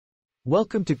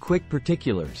Welcome to Quick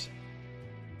Particulars.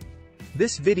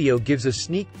 This video gives a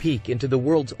sneak peek into the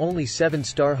world's only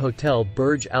 7-star hotel,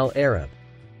 Burj Al-Arab.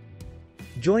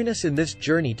 Join us in this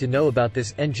journey to know about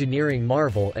this engineering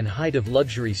marvel and height of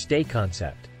luxury stay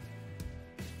concept.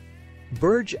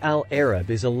 Burj Al-Arab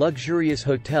is a luxurious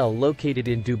hotel located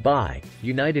in Dubai,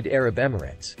 United Arab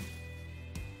Emirates.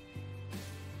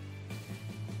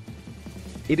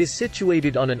 It is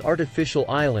situated on an artificial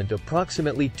island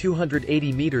approximately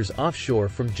 280 meters offshore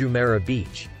from Jumeirah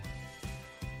Beach.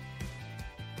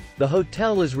 The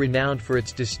hotel is renowned for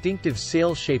its distinctive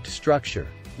sail-shaped structure,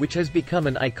 which has become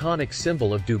an iconic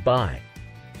symbol of Dubai.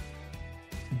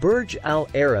 Burj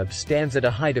Al-Arab stands at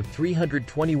a height of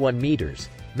 321 meters,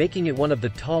 making it one of the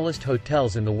tallest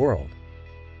hotels in the world.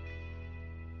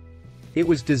 It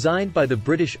was designed by the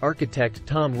British architect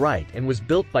Tom Wright and was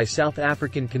built by South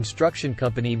African construction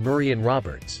company Murray &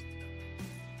 Roberts.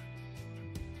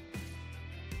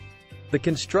 The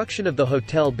construction of the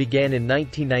hotel began in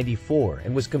 1994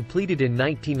 and was completed in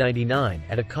 1999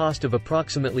 at a cost of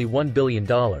approximately $1 billion.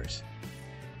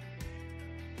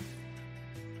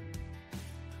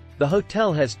 The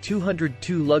hotel has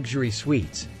 202 luxury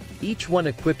suites, each one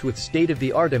equipped with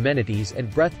state-of-the-art amenities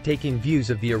and breathtaking views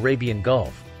of the Arabian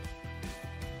Gulf.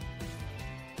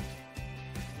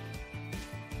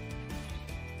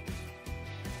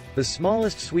 The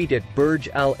smallest suite at Burj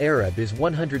Al-Arab is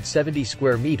 170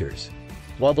 square meters,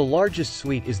 while the largest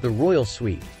suite is the Royal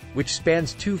Suite, which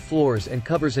spans 2 floors and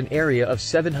covers an area of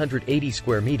 780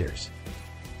 square meters.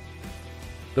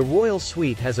 The Royal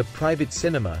Suite has a private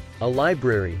cinema, a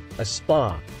library, a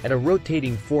spa, and a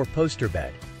rotating 4-poster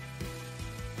bed.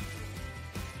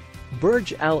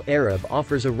 Burj Al-Arab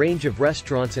offers a range of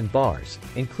restaurants and bars,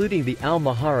 including the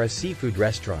Al-Mahara seafood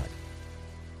restaurant.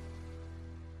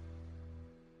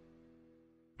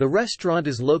 The restaurant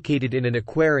is located in an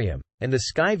aquarium, and the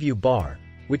Skyview Bar,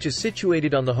 which is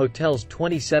situated on the hotel's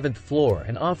 27th floor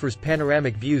and offers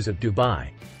panoramic views of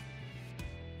Dubai.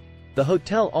 The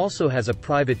hotel also has a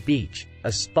private beach,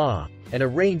 a spa, and a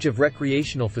range of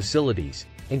recreational facilities,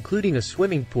 including a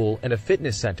swimming pool and a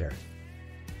fitness center.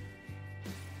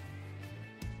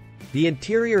 The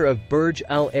interior of Burj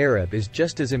Al-Arab is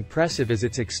just as impressive as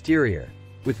its exterior,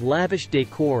 with lavish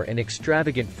decor and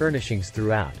extravagant furnishings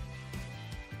throughout.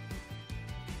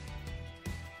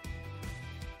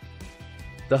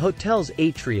 The hotel's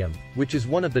atrium, which is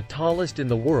one of the tallest in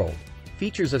the world,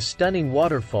 features a stunning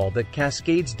waterfall that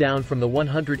cascades down from the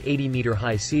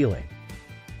 180-meter-high ceiling.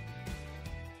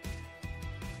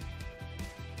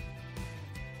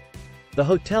 The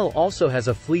hotel also has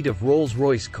a fleet of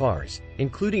Rolls-Royce cars,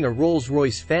 including a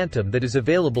Rolls-Royce Phantom that is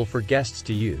available for guests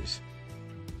to use.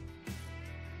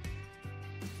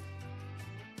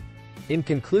 In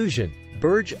conclusion,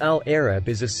 Burj Al-Arab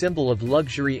is a symbol of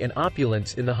luxury and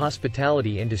opulence in the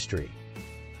hospitality industry.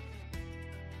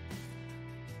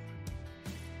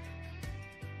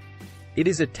 It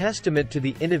is a testament to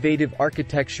the innovative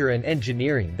architecture and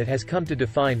engineering that has come to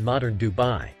define modern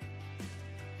Dubai.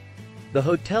 The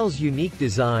hotel's unique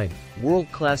design,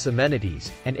 world-class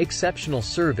amenities, and exceptional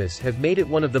service have made it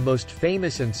one of the most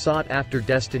famous and sought-after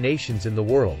destinations in the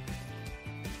world.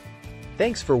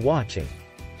 Thanks for watching.